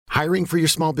Hiring for your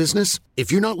small business?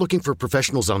 If you're not looking for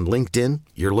professionals on LinkedIn,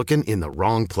 you're looking in the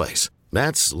wrong place.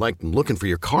 That's like looking for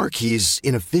your car keys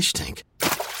in a fish tank.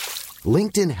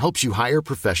 LinkedIn helps you hire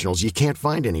professionals you can't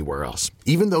find anywhere else,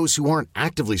 even those who aren't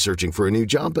actively searching for a new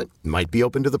job but might be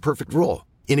open to the perfect role.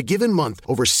 In a given month,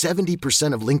 over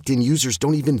 70% of LinkedIn users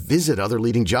don't even visit other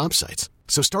leading job sites.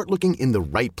 So start looking in the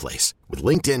right place. With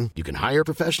LinkedIn, you can hire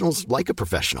professionals like a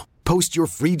professional. Post your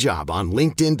free job on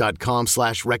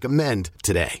linkedin.com/recommend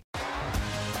today.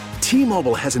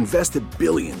 T-Mobile has invested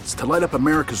billions to light up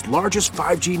America's largest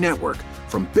 5G network,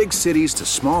 from big cities to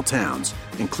small towns,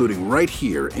 including right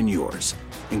here in yours.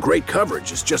 And great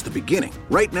coverage is just the beginning.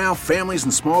 Right now, families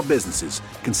and small businesses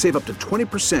can save up to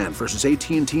 20% versus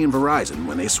AT&T and Verizon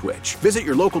when they switch. Visit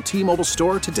your local T-Mobile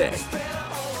store today.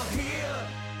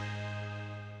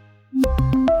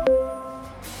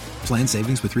 Plan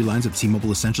savings with 3 lines of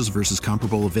T-Mobile Essentials versus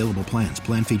comparable available plans.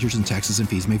 Plan features and taxes and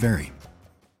fees may vary.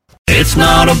 It's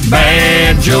not a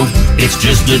bad joke, it's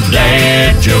just a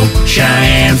dad joke.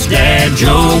 Cheyenne's dad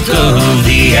joke of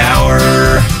the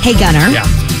hour. Hey, Gunner. Yeah.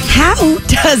 How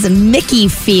does Mickey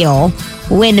feel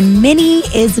when Minnie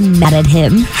is mad at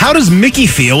him? How does Mickey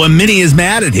feel when Minnie is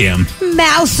mad at him?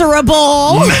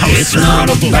 Mouserable. It's not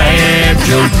a bad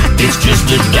joke, it's just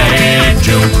a dad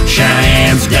joke.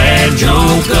 Cheyenne's dad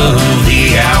joke of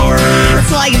the hour.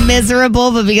 It's like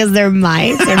miserable, but because they're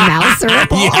mice, they're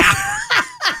mouserable.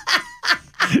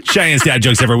 Cheyenne's dad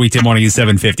jokes every weekday morning at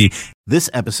 7:50. This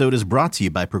episode is brought to you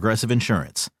by Progressive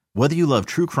Insurance. Whether you love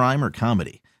true crime or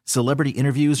comedy, celebrity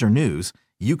interviews or news,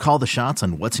 you call the shots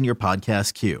on what's in your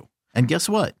podcast queue. And guess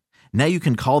what? Now you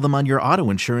can call them on your auto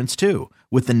insurance too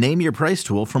with the Name Your Price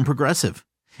tool from Progressive.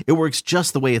 It works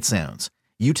just the way it sounds.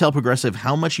 You tell Progressive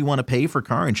how much you want to pay for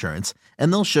car insurance,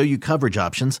 and they'll show you coverage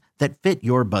options that fit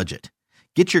your budget.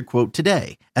 Get your quote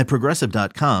today at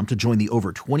Progressive.com to join the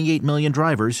over 28 million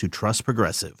drivers who trust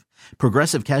Progressive.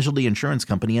 Progressive Casualty Insurance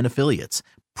Company and Affiliates.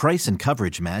 Price and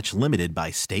coverage match limited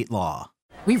by state law.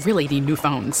 We really need new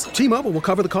phones. T-Mobile will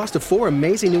cover the cost of 4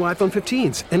 amazing new iPhone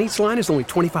 15s, and each line is only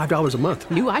 $25 a month.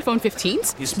 New iPhone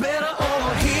 15s? It's better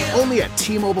over here. Only at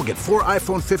T-Mobile, get 4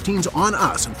 iPhone 15s on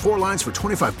us and 4 lines for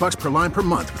 $25 per line per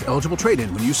month with eligible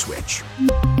trade-in when you switch.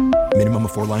 Minimum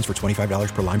of 4 lines for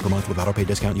 $25 per line per month with autopay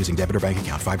discount using debit or bank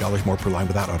account. $5 more per line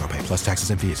without autopay, plus taxes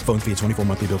and fees. Phone fee at 24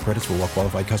 monthly bill credits for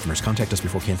well-qualified customers. Contact us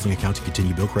before canceling account to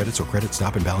continue bill credits or credit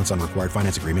stop and balance on required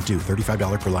finance agreement due.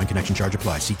 $35 per line connection charge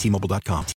applies. See T-Mobile.com.